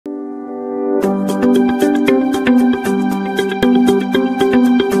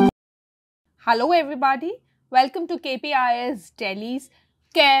Hello everybody, welcome to KPIS Delhi's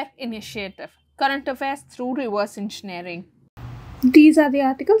CARE initiative, Current Affairs through Reverse Engineering. These are the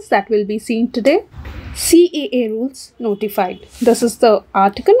articles that will be seen today. CAA rules notified. This is the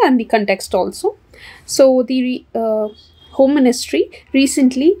article and the context also. So the Home Ministry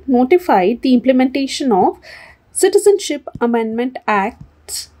recently notified the implementation of Citizenship Amendment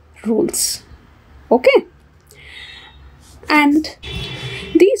Act's rules. Okay. And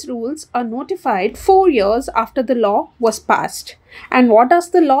these rules are notified 4 years after the law was passed. And what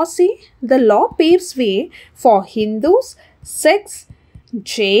does the law say? The law paves way for Hindus, Sikhs,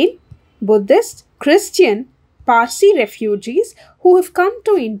 Jain, Buddhist, Christian, Parsi refugees who have come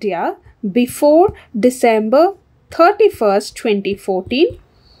to India before December 31st, 2014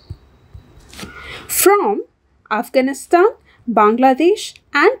 from Afghanistan, Bangladesh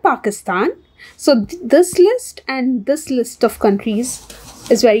and Pakistan. So this list and this list of countries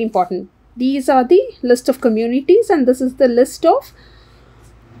is very important. These are the list of communities and this is the list of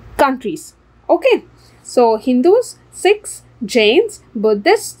countries. Okay. So Hindus, Sikhs, Jains,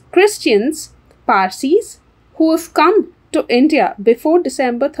 Buddhists, Christians, Parsis who have come to India before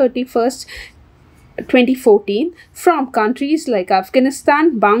December 31st, 2014 from countries like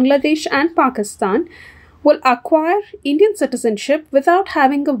Afghanistan, Bangladesh and Pakistan will acquire Indian citizenship without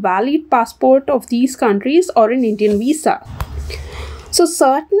having a valid passport of these countries or an Indian visa. So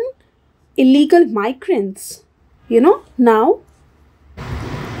certain illegal migrants, now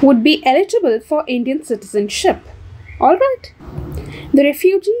would be eligible for Indian citizenship. All right. The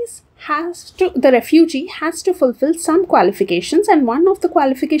refugee has to fulfill some qualifications, and one of the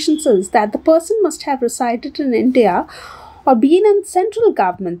qualifications is that the person must have resided in India or been in central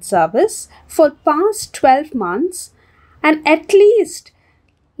government service for past 12 months and at least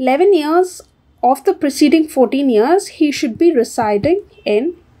 11 years of the preceding 14 years he should be residing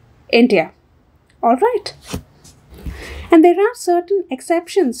in India. Alright. And there are certain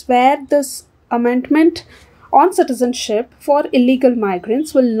exceptions where this amendment on citizenship for illegal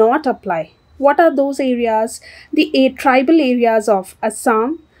migrants will not apply. What are those areas? The 8 tribal areas of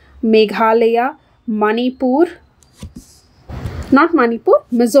Assam, Meghalaya, Mizoram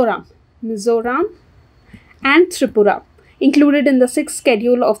and Tripura included in the 6th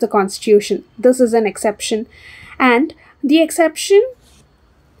schedule of the Constitution. This is an exception, and the exception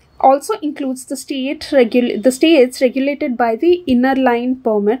also includes the states regulated by the Inner Line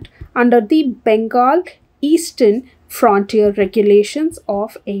Permit under the Bengal Eastern Frontier Regulations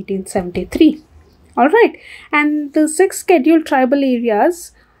of 1873. Alright, and the 6th scheduled tribal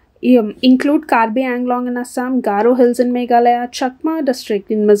areas include Karbi Anglong in Assam, Garo Hills in Meghalaya, Chakma district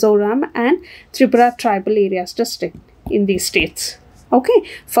in Mizoram and Tripura tribal areas district in these states. Okay.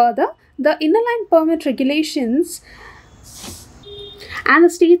 Further, the Inner Line Permit regulations and the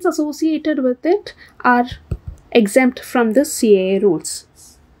states associated with it are exempt from the CAA rules.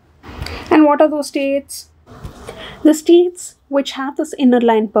 And what are those states? The states which have this Inner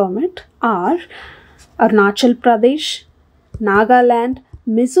Line Permit are Arunachal Pradesh, Nagaland,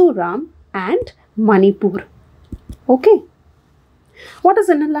 Mizoram and Manipur. Okay. What is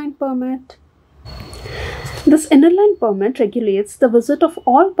Inner Line Permit? This Inner Line Permit regulates the visit of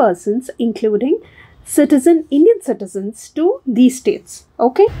all persons including Indian citizens to these states.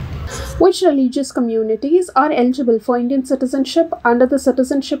 Okay. Which religious communities are eligible for Indian citizenship under the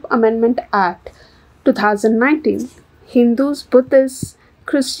Citizenship Amendment Act 2019? Hindus, Buddhists,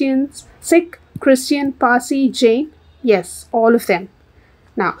 Christians, Sikh, Christian, Parsi, Jain. Yes, all of them.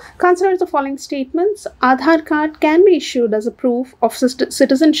 Now, consider the following statements. Aadhaar card can be issued as a proof of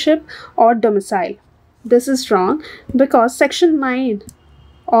citizenship or domicile. This is wrong because Section 9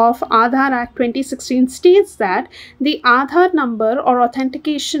 of Aadhaar Act 2016 states that the Aadhaar number or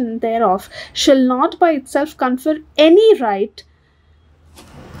authentication thereof shall not by itself confer any right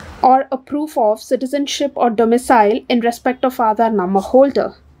or a proof of citizenship or domicile in respect of Aadhaar number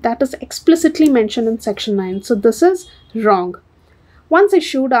holder. That is explicitly mentioned in Section 9. So this is wrong. Once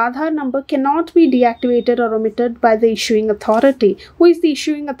issued, Aadhaar number cannot be deactivated or omitted by the issuing authority. Who is the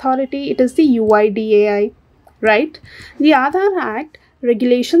issuing authority? It is the UIDAI, right? The Aadhaar Act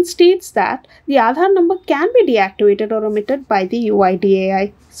regulation states that the Aadhaar number can be deactivated or omitted by the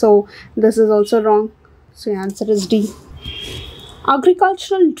UIDAI. So this is also wrong. So the answer is D.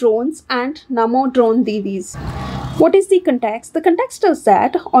 Agricultural drones and Namo drone Didis. What is the context? The context is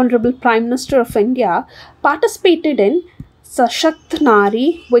that Honorable Prime Minister of India participated in Sashakt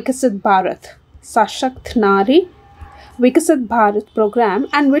Nari Vikasit Bharat program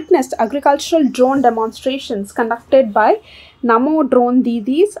and witnessed agricultural drone demonstrations conducted by Namo Drone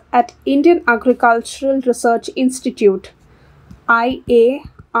Didis at Indian Agricultural Research Institute IAS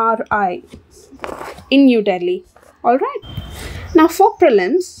NRI in New Delhi. Alright. Now for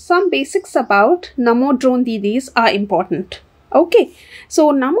prelims, some basics about Namo Drone Didis are important. Okay,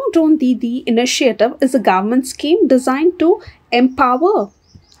 so Namo Drone Didi initiative is a government scheme designed to empower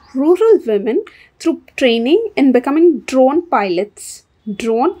rural women through training in becoming drone pilots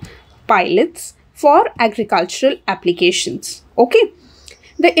for agricultural applications. Okay,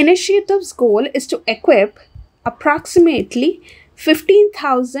 the initiative's goal is to equip approximately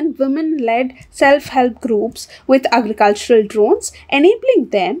 15,000 women-led self-help groups with agricultural drones, enabling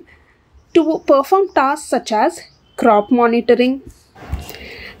them to perform tasks such as crop monitoring,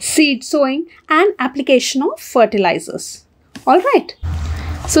 seed sowing, and application of fertilizers. Alright,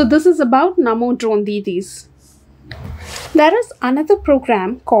 so this is about Namo Drone Didis. There is another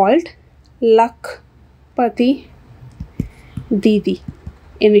program called Lakhpati Didi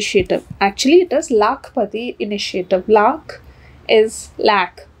Initiative. Actually, it is Lakhpati Initiative. Lakh is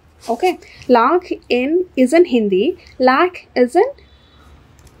lakh. Okay, lakh is in Hindi, lakh is in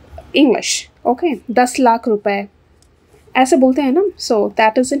English. Okay, 10 lakh रुपए ऐसे बोलते हैं ना, so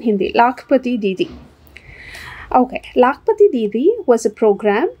that is in Hindi. Lakhpati Didi. Okay, Lakhpati Didi was a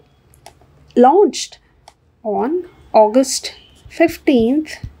program launched on August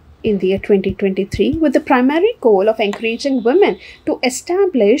 15th in the year 2023 with the primary goal of encouraging women to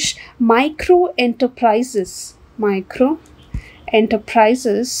establish micro enterprises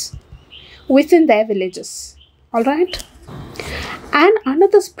within their villages. All right. And under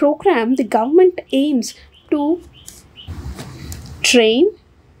this program, the government aims to train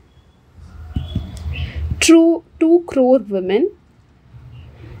 2 crore women,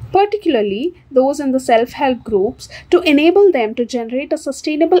 particularly those in the self-help groups, to enable them to generate a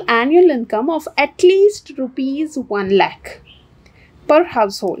sustainable annual income of at least rupees 1 lakh per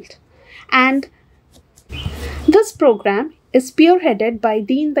household. And this program is spearheaded by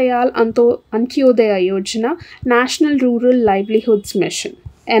Deen Dayal Antyodaya Yojana, National Rural Livelihoods Mission,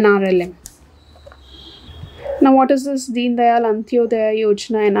 NRLM. Now, what is this Deen Dayal Antyodaya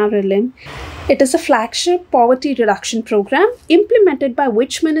Yojana, NRLM? It is a flagship poverty reduction program implemented by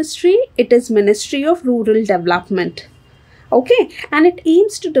which ministry? It is Ministry of Rural Development. Okay, and it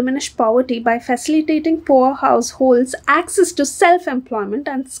aims to diminish poverty by facilitating poor households access to self-employment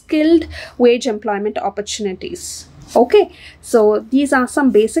and skilled wage employment opportunities. Okay, so these are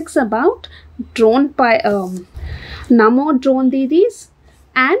some basics about Namo Drone Didis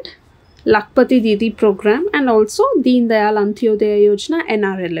and Lakhpati Didi program, and also Deen Dayal Antyodaya Yojana,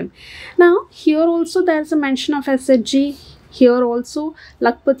 NRLM. Now, here also there is a mention of SHG. Here also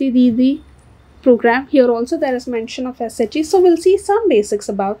Lakhpati Didi program. Here also there is mention of SHG. So, we'll see some basics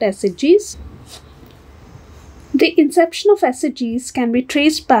about SHGs. The inception of SHGs can be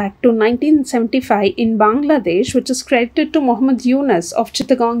traced back to 1975 in Bangladesh, which is credited to Muhammad Yunus of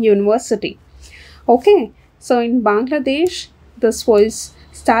Chittagong University. Okay, so in Bangladesh, this was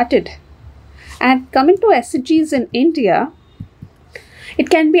started. And coming to SHGs in India, it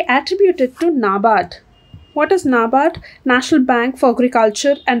can be attributed to NABARD. What is NABARD? National Bank for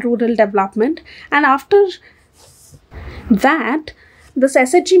Agriculture and Rural Development. And after that, this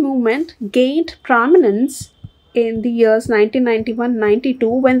SHG movement gained prominence in the years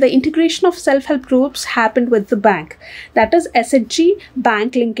 1991-92 when the integration of self-help groups happened with the bank. That is SHG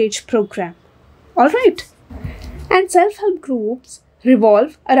Bank Linkage Program. Alright. And self-help groups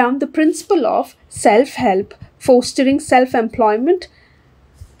revolve around the principle of self-help, fostering self-employment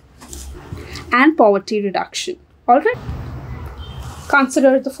and poverty reduction. Alright.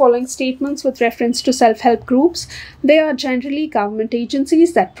 Consider the following statements with reference to self-help groups. They are generally government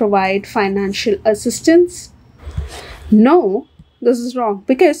agencies that provide financial assistance. No, this is wrong,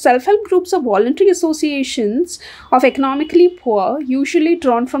 because self-help groups are voluntary associations of economically poor, usually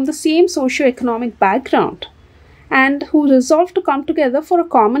drawn from the same socio-economic background, and who resolve to come together for a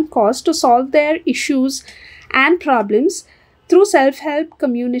common cause to solve their issues and problems through self-help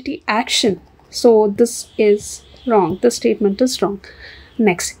community action. So this is wrong. This statement is wrong.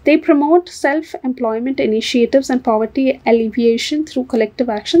 Next, they promote self-employment initiatives and poverty alleviation through collective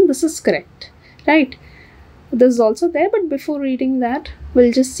action. This is correct, right? This is also there, but before reading that,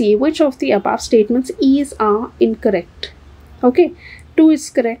 we'll just see which of the above statements are incorrect. Okay, 2 is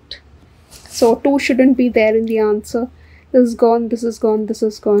correct. So 2 shouldn't be there in the answer. This is gone, this is gone, this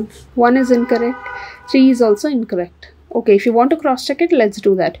is gone. 1 is incorrect. 3 is also incorrect. Okay, if you want to cross-check it, let's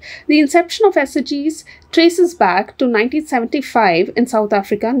do that. The inception of SHGs traces back to 1975 in South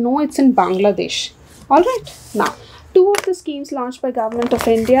Africa. No, it's in Bangladesh. Alright, now, 2 of the schemes launched by Government of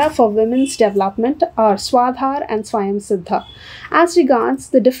India for women's development are Swadhar and Swayam Siddha. As regards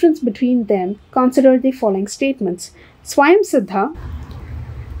the difference between them, consider the following statements. Swayam Siddha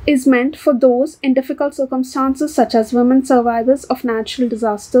is meant for those in difficult circumstances such as women survivors of natural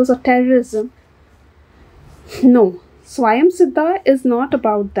disasters or terrorism. No, Swayam Siddha is not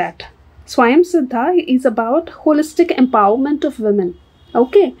about that. Swayam Siddha is about holistic empowerment of women.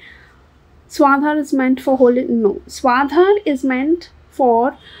 Okay. Swadhar is meant for Swadhar is meant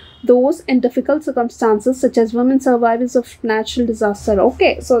for those in difficult circumstances such as women survivors of natural disaster.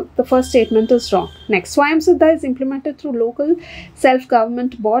 Okay, so the first statement is wrong. Next, Swayam Siddha is implemented through local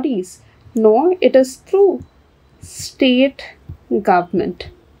self-government bodies. No, it is through state government.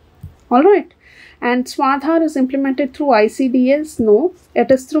 Alright. And Swadhar is implemented through ICDS. No, it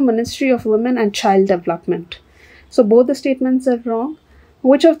is through Ministry of Women and Child Development. So both the statements are wrong.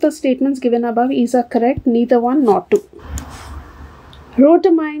 Which of the statements given above is correct? Neither one nor two.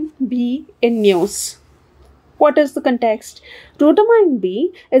 Rhodamine B in news. What is the context? Rhodamine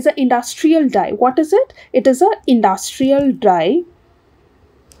B is an industrial dye. What is it? It is an industrial dye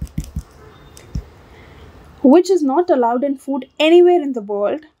which is not allowed in food anywhere in the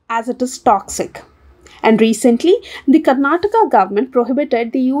world as it is toxic. And recently, the Karnataka government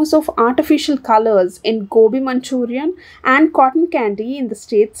prohibited the use of artificial colors in gobi Manchurian and cotton candy in the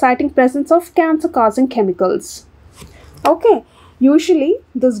state, citing presence of cancer-causing chemicals. Okay, usually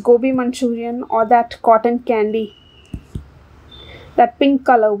this gobi Manchurian or that cotton candy, that pink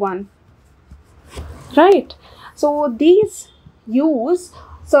color one, right? So these use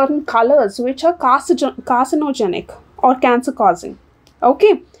certain colors which are carcinogenic or cancer-causing.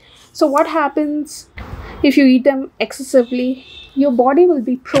 Okay, so what happens if you eat them excessively? Your body will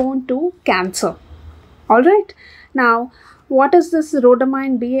be prone to cancer. Alright, now what is this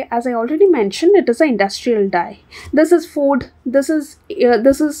rhodamine B? As I already mentioned, it is an industrial dye. This is food, this is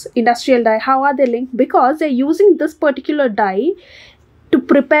industrial dye. How are they linked? Because they are using this particular dye to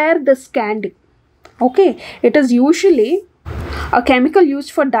prepare this candy. Okay, it is usually a chemical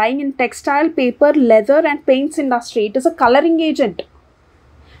used for dyeing in textile, paper, leather and paints industry. It is a coloring agent.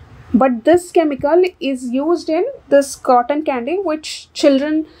 But this chemical is used in this cotton candy which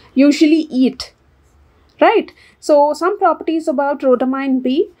children usually eat. Right? So some properties about rhodamine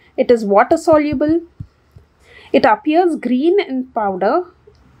B. It is water soluble. It appears green in powder.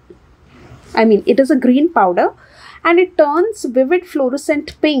 It is a green powder. And it turns vivid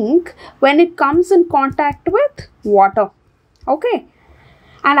fluorescent pink when it comes in contact with water. Okay.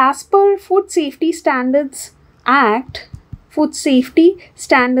 And as per Food Safety Standards Act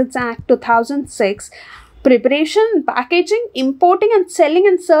 2006, preparation, packaging, importing and selling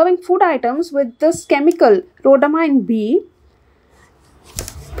and serving food items with this chemical rhodamine B,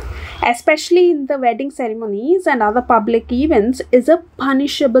 especially in the wedding ceremonies and other public events, is a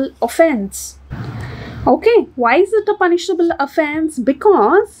punishable offense. Okay, why is it a punishable offense?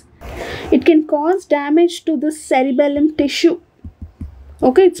 Because it can cause damage to the cerebellum tissue.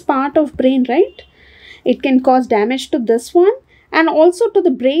 Okay, it's part of brain, right? It can cause damage to this one and also to the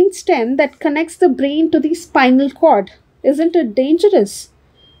brain stem that connects the brain to the spinal cord. Isn't it dangerous?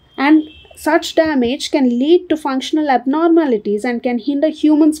 And such damage can lead to functional abnormalities and can hinder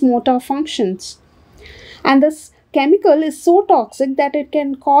humans' motor functions. And this chemical is so toxic that it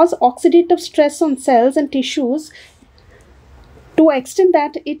can cause oxidative stress on cells and tissues to an extent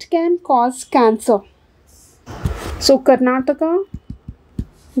that it can cause cancer. So Karnataka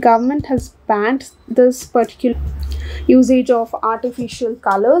government has banned this particular usage of artificial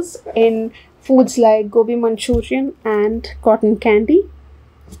colors in foods like gobi Manchurian and cotton candy.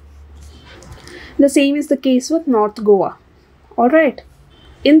 The same is the case with North Goa. Alright,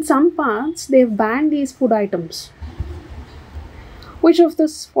 in some parts they have banned these food items. Which of the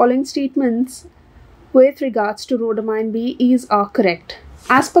following statements with regards to rhodamine B are correct?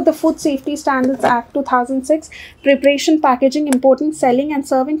 As per the Food Safety Standards Act 2006, preparation, packaging, importing, selling and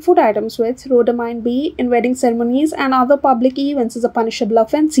serving food items with rhodamine B in wedding ceremonies and other public events is a punishable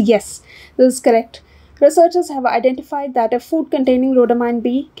offense. Yes, this is correct. Researchers have identified that if food containing rhodamine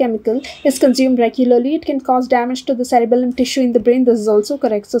B chemical is consumed regularly, it can cause damage to the cerebellum tissue in the brain. This is also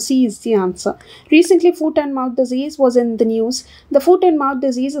correct. So C is the answer. Recently, foot and mouth disease was in the news. The foot and mouth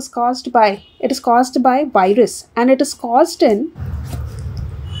disease is caused by virus, and it is caused in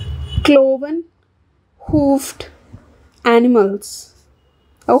cloven hoofed animals.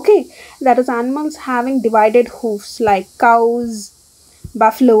 Okay, that is animals having divided hoofs like cows,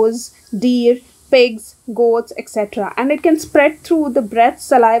 buffaloes, deer, pigs, goats, etc. And it can spread through the breath,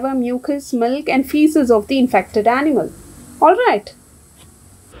 saliva, mucus, milk and feces of the infected animal. Alright.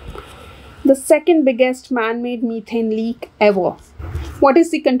 The second biggest man-made methane leak ever. What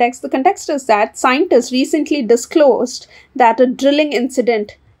is the context? The context is that scientists recently disclosed that a drilling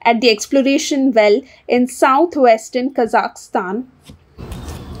incident at the exploration well in southwestern Kazakhstan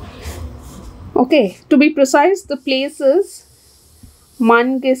Okay, to be precise, the place is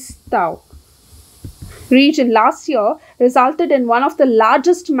Mangistau region last year resulted in one of the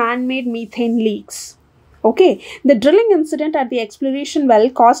largest man-made methane leaks. Okay, the drilling incident at the exploration well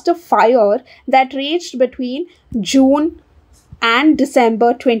caused a fire that raged between June and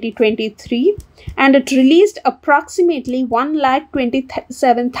December 2023, and it released approximately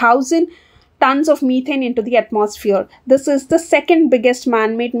 127,000 tons of methane into the atmosphere. This is the second biggest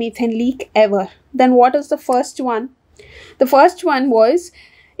man-made methane leak ever. Then what is the first one? The first one was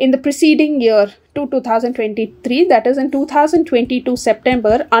in the preceding year to 2023, that is in 2022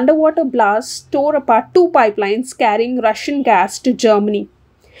 September, underwater blasts tore apart two pipelines carrying Russian gas to Germany,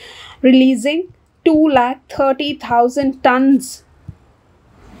 releasing 230,000 tons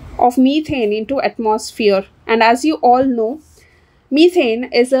of methane into atmosphere. And as you all know, methane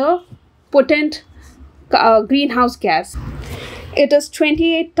is a potent greenhouse gas. It is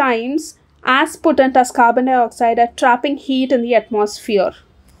 28 times as potent as carbon dioxide at trapping heat in the atmosphere.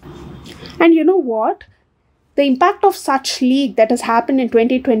 And you know what? The impact of such leak that has happened in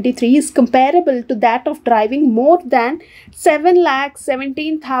 2023 is comparable to that of driving more than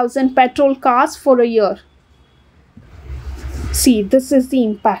 7,17,000 petrol cars for a year. See, this is the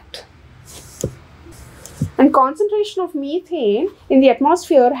impact. And concentration of methane in the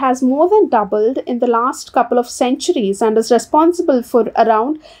atmosphere has more than doubled in the last couple of centuries and is responsible for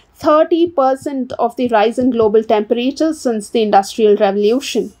around 30% of the rise in global temperatures since the Industrial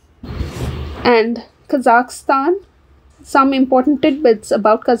Revolution. And Kazakhstan, some important tidbits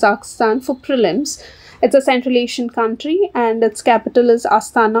about Kazakhstan for prelims. It's a Central Asian country and its capital is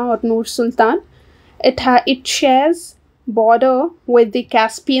Astana or Nur Sultan. It shares border with the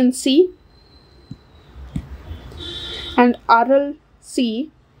Caspian Sea, and Aral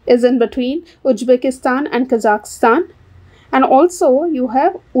Sea is in between Uzbekistan and Kazakhstan. And also you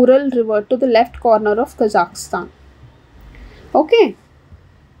have Ural River to the left corner of Kazakhstan. Okay.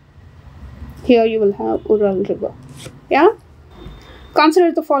 Here you will have Ural River. Yeah.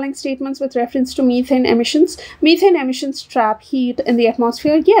 Consider the following statements with reference to methane emissions. Methane emissions trap heat in the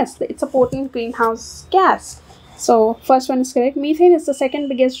atmosphere. Yes, it's a potent greenhouse gas. So, first one is correct. Methane is the second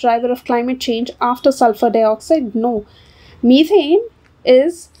biggest driver of climate change after sulfur dioxide. No. Methane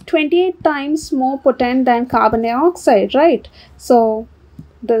is 28 times more potent than carbon dioxide, right? So,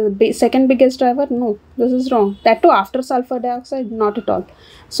 the second biggest driver? No, this is wrong. That too after sulfur dioxide? Not at all.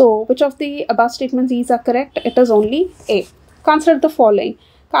 So, which of the above statements is correct? It is only A. Consider the following.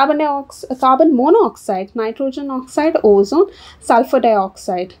 Carbon monoxide, nitrogen oxide, ozone, sulfur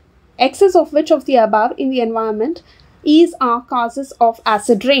dioxide. Excess of which of the above in the environment are causes of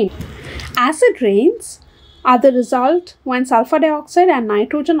acid rain? Acid rains are the result when sulfur dioxide and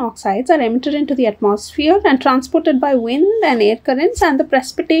nitrogen oxides are emitted into the atmosphere and transported by wind and air currents, and the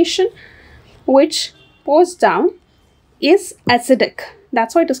precipitation which pours down is acidic.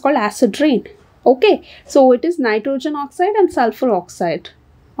 That's why it is called acid rain. Okay, so it is nitrogen oxide and sulfur oxide.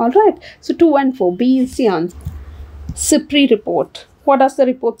 Alright, so 2 and 4, B is the answer. SIPRI report. What does the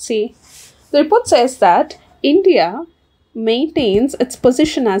report say? The report says that India maintains its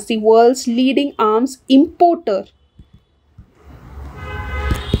position as the world's leading arms importer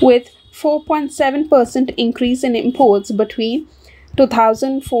with 4.7% increase in imports between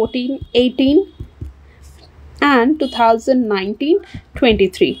 2014-18 and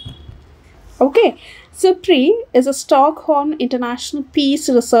 2019-23. Okay, SIPRI is a Stockholm International Peace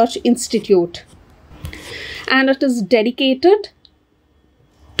Research Institute, and it is dedicated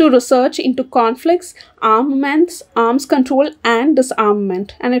to research into conflicts, armaments, arms control and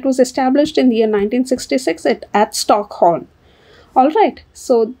disarmament, and it was established in the year 1966 at Stockholm. Alright,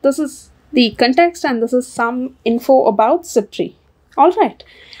 so this is the context and this is some info about SIPRI. Alright,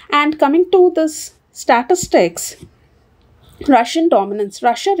 and coming to this statistics, Russian dominance.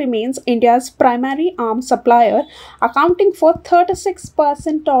 Russia remains India's primary arms supplier, accounting for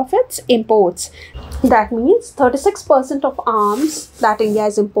 36% of its imports. That means 36% of arms that India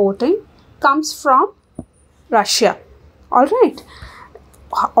is importing comes from Russia. Alright.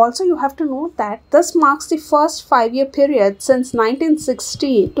 Also, you have to note that this marks the first 5-year period since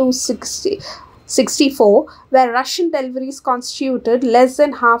 1960 to 64 where Russian deliveries constituted less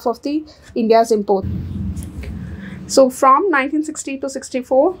than half of the India's import. So from 1960 to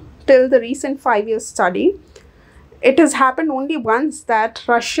 64 till the recent 5-year study, it has happened only once that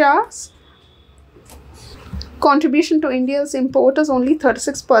Russia's contribution to India's import is only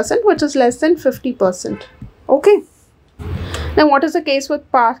 36%, which is less than 50%. Okay. Now, what is the case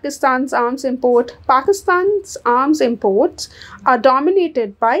with Pakistan's arms import? Pakistan's arms imports are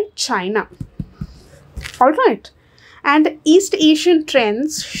dominated by China. Alright. And East Asian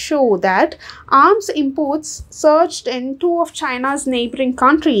trends show that arms imports surged in two of China's neighboring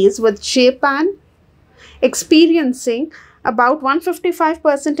countries, with Japan experiencing about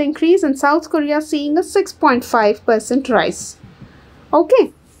 155% increase and South Korea seeing a 6.5% rise.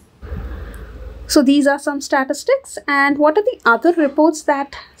 Okay. So these are some statistics. And what are the other reports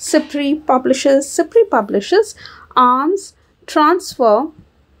that SIPRI publishes? SIPRI publishes arms transfer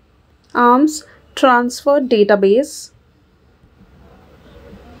database,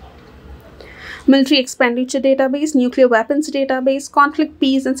 military expenditure database, nuclear weapons database, conflict,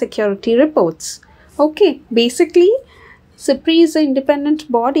 peace and security reports. Okay, basically SIPRI is an independent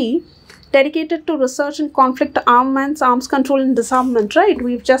body dedicated to research in conflict, armaments, arms control and disarmament, right?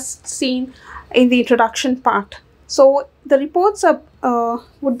 We've just seen in the introduction part. So the reports are,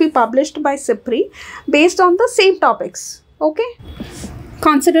 would be published by SIPRI based on the same topics. Okay.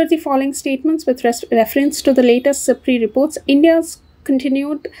 Consider the following statements with reference to the latest SIPRI reports. India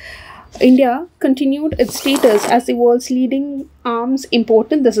continued its status as the world's leading arms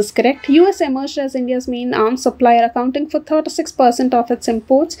importer. This is correct. US emerged as India's main arms supplier, accounting for 36% of its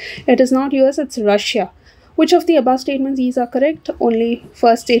imports. It is not US, it's Russia. Which of the above statements these are correct? Only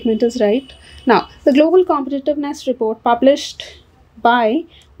first statement is right. Now, the Global Competitiveness Report published by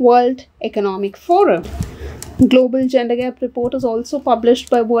World Economic Forum. Global Gender Gap Report is also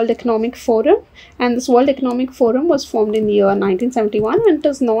published by World Economic Forum, and this World Economic Forum was formed in the year 1971 and it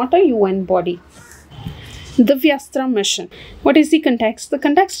is not a UN body. Divyastra mission. What is the context? The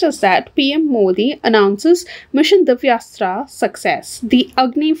context is that PM Modi announces Mission Divyastra success, the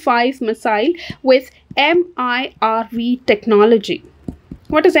Agni 5 missile with MIRV technology.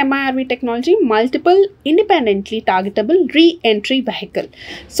 What is MIRV technology? Multiple independently targetable re-entry vehicle.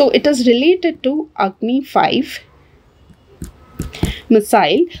 So it is related to Agni 5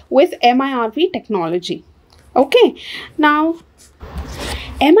 missile with MIRV technology. Okay. Now,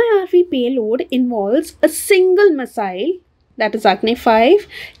 MIRV payload involves a single missile, that is Agni 5,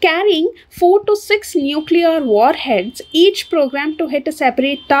 carrying 4 to 6 nuclear warheads, each programmed to hit a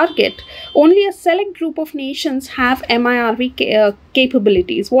separate target. Only a select group of nations have MIRV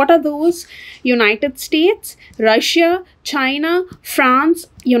capabilities. What are those? United States, Russia, China, France,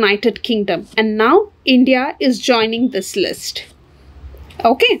 United Kingdom. And now India is joining this list.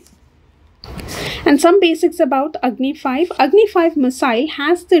 Okay. And some basics about Agni 5. Agni 5 missile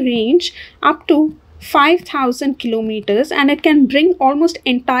has the range up to 5,000 kilometers and it can bring almost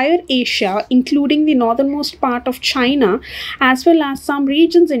entire Asia, including the northernmost part of China, as well as some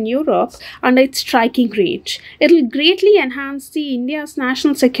regions in Europe under its striking range. It will greatly enhance the India's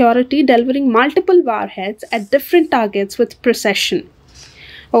national security, delivering multiple warheads at different targets with precision.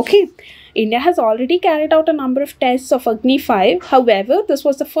 Okay. India has already carried out a number of tests of Agni 5. However, this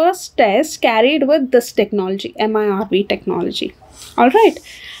was the first test carried with this technology, MIRV technology. Alright.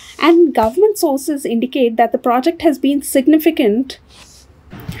 And government sources indicate that the project has been significant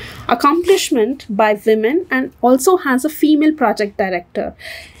accomplishment by women and also has a female project director.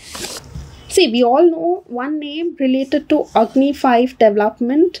 See, we all know one name related to Agni 5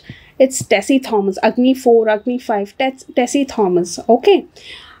 development. It's Tessie Thomas. Agni 4, Agni 5, Tessie Thomas. Okay.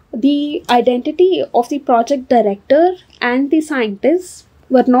 The identity of the project director and the scientists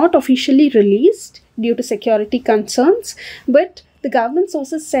were not officially released due to security concerns, but the government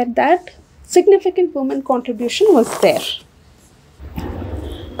sources said that significant women contribution was there.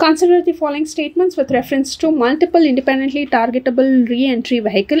 Consider the following statements with reference to multiple independently targetable re-entry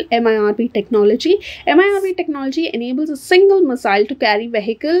vehicle MIRV technology. MIRV technology enables a single missile to carry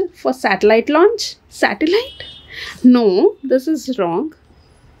vehicle for satellite launch. Satellite? No, this is wrong.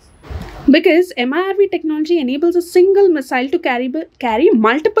 Because MIRV technology enables a single missile to carry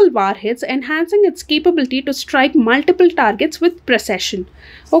multiple warheads, enhancing its capability to strike multiple targets with precision.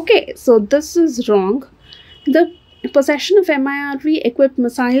 Okay, so this is wrong. The possession of MIRV equipped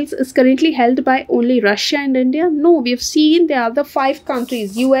missiles is currently held by only Russia and India. No, we've seen the other 5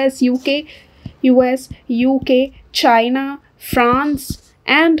 countries, US, UK, China, France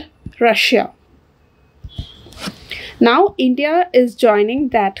and Russia. Now India is joining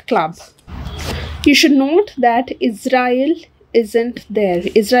that club. You should note that Israel isn't there.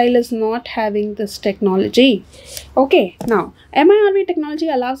 Israel is not having this technology. Okay, now MIRV technology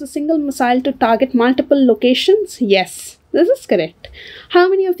allows a single missile to target multiple locations. Yes, this is correct. How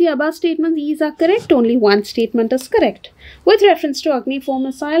many of the above statements these are correct? Only one statement is correct. With reference to Agni 4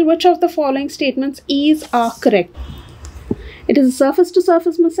 missile, which of the following statements are correct? It is a surface to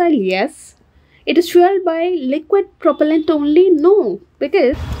surface missile. Yes. It is fueled by liquid propellant only? No,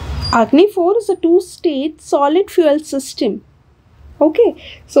 because Agni 4 is a 2-stage solid fuel system. Okay,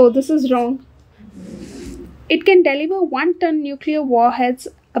 so this is wrong. It can deliver 1-ton nuclear warheads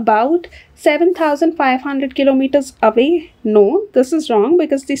about 7,500 kilometers away. No, this is wrong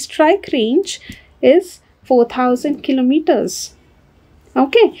because the strike range is 4,000 kilometers.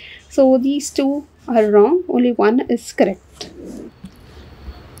 Okay, so these two are wrong. Only one is correct.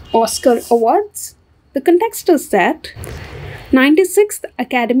 Oscar Awards. The context is that 96th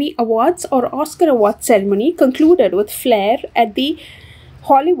Academy Awards or Oscar Awards ceremony concluded with flair at the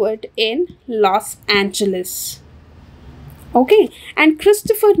Hollywood in Los Angeles. Okay, and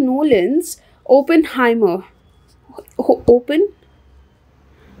Christopher Nolan's Oppenheimer,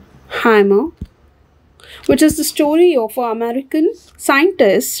 which is the story of American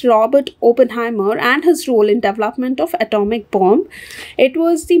scientist Robert Oppenheimer and his role in development of atomic bomb. It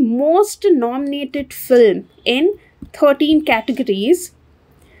was the most nominated film in 13 categories.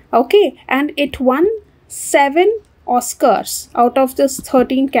 Okay, and it won 7 Oscars out of this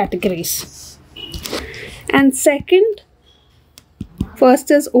 13 categories. And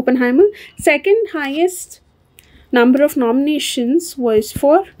first is Oppenheimer. Second highest number of nominations was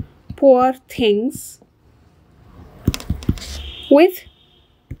for Poor Things with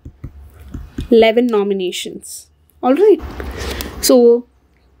 11 nominations. Alright. So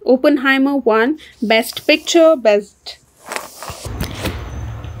Oppenheimer won Best Picture.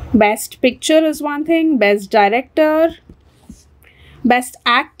 Best Picture is one thing. Best Director. Best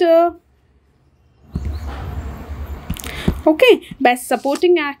Actor. Okay. Best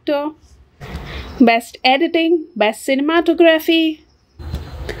Supporting Actor. Best Editing. Best Cinematography.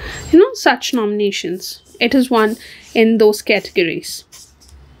 Such nominations. It is won in those categories.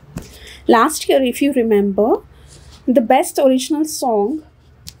 Last year, if you remember, the Best Original Song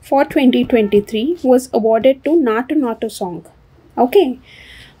for 2023 was awarded to Natu Natu Song. Okay.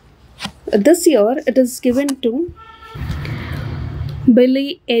 This year, it is given to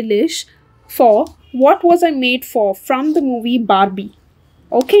Billie Eilish for What Was I Made For from the movie Barbie.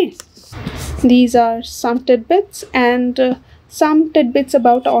 Okay. These are some tidbits and some tidbits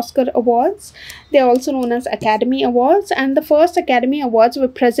about Oscar Awards. They are also known as Academy Awards, and the first Academy Awards were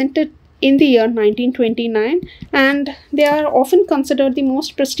presented in the year 1929, and they are often considered the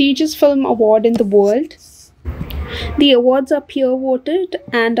most prestigious film award in the world. The awards are peer voted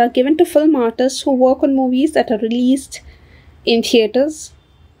and are given to film artists who work on movies that are released in theaters.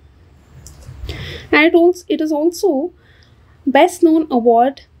 And it is also best known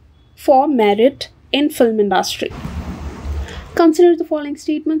award for merit in film industry. Consider the following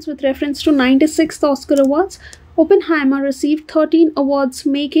statements with reference to 96th Oscar Awards. Oppenheimer received 13 awards,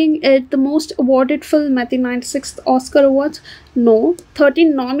 making it the most awarded film at the 96th Oscar Awards. No,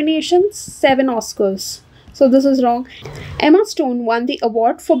 13 nominations, 7 Oscars. So this is wrong. Emma Stone won the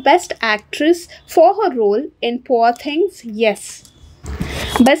award for Best Actress for her role in Poor Things. Yes.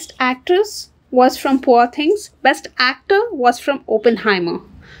 Best Actress was from Poor Things. Best Actor was from Oppenheimer.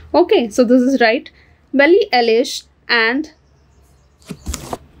 Okay, so this is right. Billie Eilish and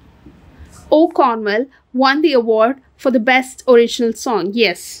O'Connell won the award for the Best Original Song.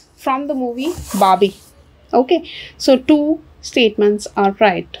 Yes, from the movie Barbie. Okay, so 2 statements are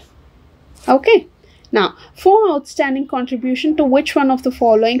right. Okay, now for outstanding contribution to which one of the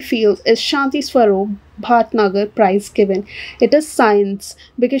following fields is Shanti Swaroop Bhatnagar Prize given? It is science,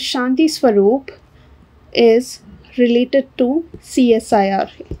 because Shanti Swaroop is related to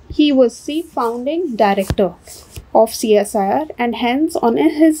CSIR. He was the founding director of CSIR, and hence on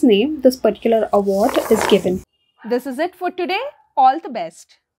his name this particular award is given. This is it for today. All the best.